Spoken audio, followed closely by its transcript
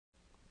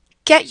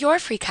Get your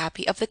free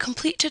copy of the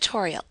complete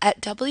tutorial at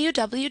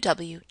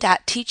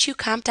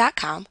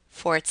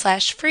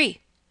www.teachucomp.com/free.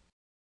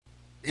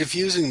 If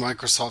using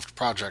Microsoft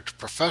Project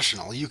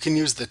Professional, you can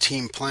use the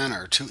Team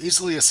Planner to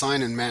easily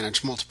assign and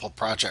manage multiple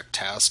project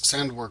tasks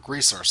and work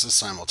resources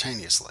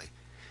simultaneously.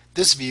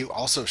 This view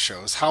also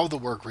shows how the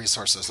work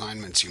resource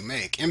assignments you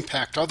make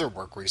impact other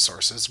work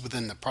resources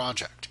within the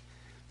project.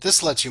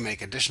 This lets you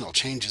make additional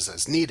changes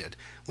as needed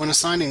when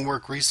assigning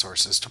work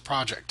resources to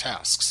project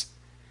tasks.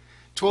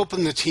 To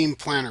open the Team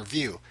Planner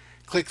view,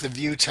 click the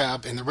View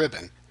tab in the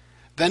ribbon.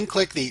 Then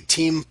click the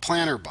Team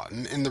Planner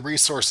button in the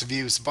Resource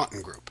Views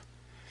button group.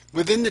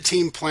 Within the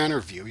Team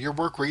Planner view, your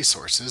work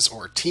resources,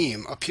 or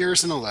team,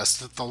 appears in a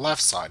list at the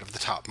left side of the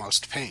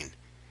topmost pane.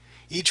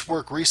 Each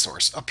work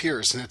resource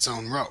appears in its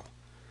own row.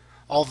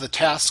 All the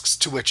tasks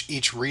to which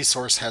each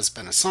resource has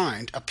been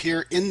assigned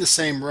appear in the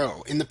same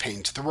row in the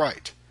pane to the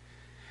right.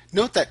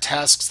 Note that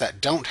tasks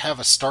that don't have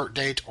a start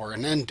date or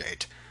an end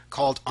date,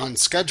 called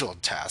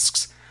unscheduled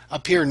tasks,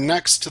 appear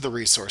next to the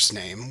resource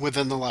name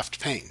within the left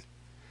pane.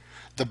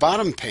 The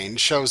bottom pane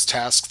shows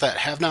tasks that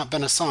have not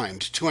been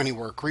assigned to any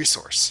work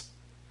resource.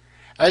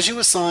 As you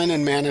assign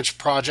and manage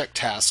project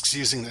tasks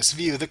using this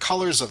view, the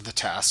colors of the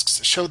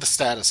tasks show the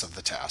status of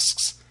the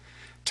tasks.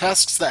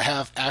 Tasks that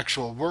have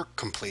actual work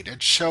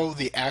completed show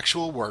the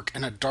actual work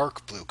in a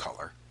dark blue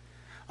color.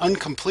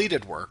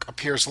 Uncompleted work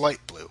appears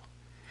light blue.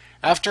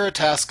 After a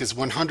task is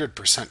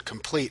 100%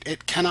 complete,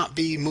 it cannot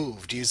be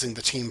moved using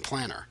the Team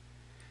Planner.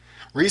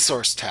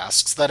 Resource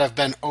tasks that have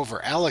been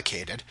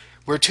over-allocated,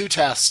 where two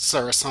tasks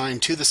are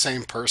assigned to the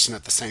same person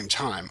at the same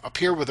time,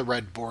 appear with a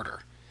red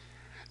border.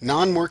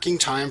 Non-working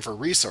time for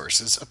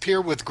resources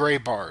appear with gray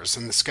bars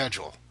in the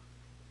schedule.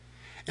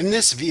 In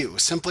this view,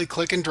 simply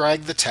click and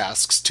drag the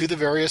tasks to the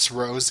various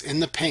rows in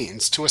the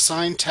panes to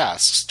assign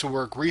tasks to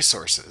work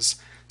resources,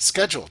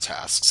 schedule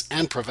tasks,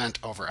 and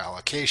prevent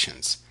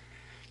over-allocations.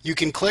 You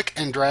can click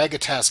and drag a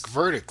task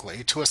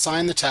vertically to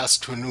assign the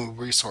task to a new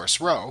resource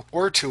row,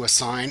 or to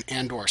assign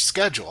and/or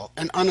schedule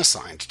an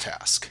unassigned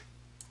task.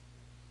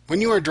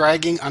 When you are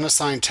dragging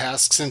unassigned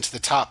tasks into the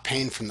top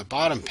pane from the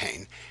bottom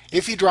pane,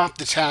 if you drop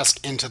the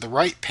task into the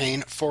right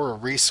pane for a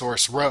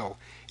resource row,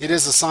 it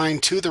is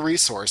assigned to the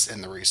resource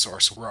in the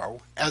resource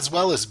row, as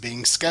well as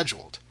being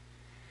scheduled.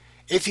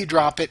 If you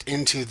drop it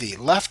into the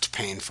left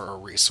pane for a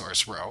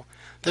resource row,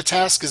 the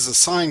task is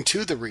assigned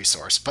to the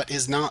resource but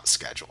is not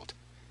scheduled.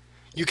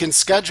 You can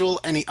schedule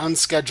any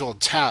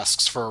unscheduled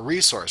tasks for a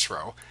resource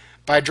row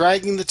by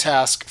dragging the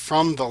task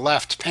from the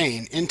left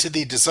pane into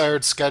the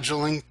desired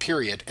scheduling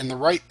period in the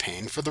right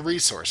pane for the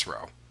resource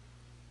row.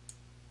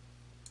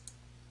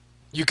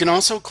 You can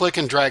also click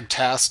and drag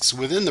tasks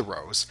within the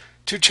rows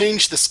to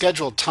change the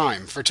scheduled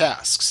time for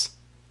tasks.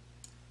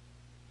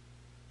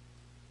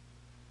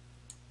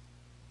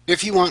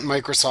 If you want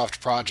Microsoft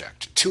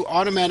Project to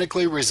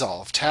automatically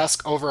resolve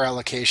task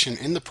over-allocation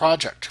in the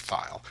project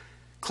file,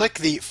 click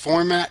the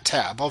Format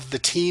tab of the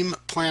Team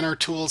Planner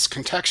Tools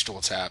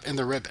contextual tab in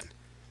the ribbon.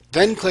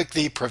 Then click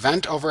the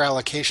Prevent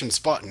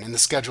Over-Allocations button in the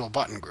Schedule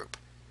button group.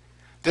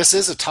 This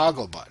is a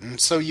toggle button,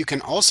 so you can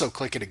also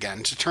click it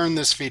again to turn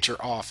this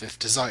feature off if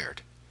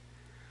desired.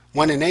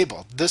 When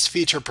enabled, this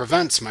feature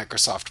prevents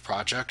Microsoft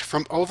Project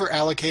from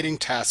over-allocating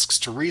tasks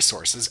to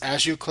resources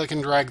as you click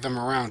and drag them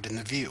around in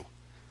the view.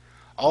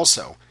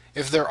 Also,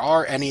 if there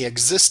are any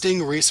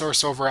existing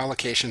resource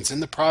over-allocations in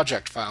the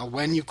project file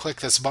when you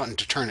click this button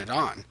to turn it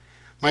on,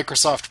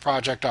 Microsoft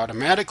Project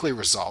automatically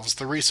resolves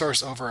the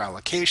resource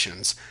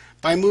over-allocations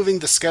by moving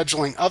the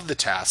scheduling of the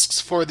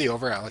tasks for the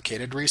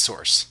over-allocated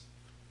resource.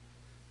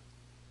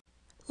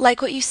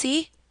 Like what you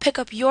see? Pick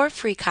up your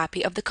free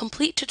copy of the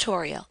complete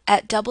tutorial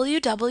at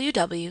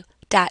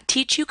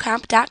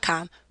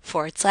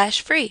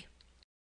www.teachucomp.com/free.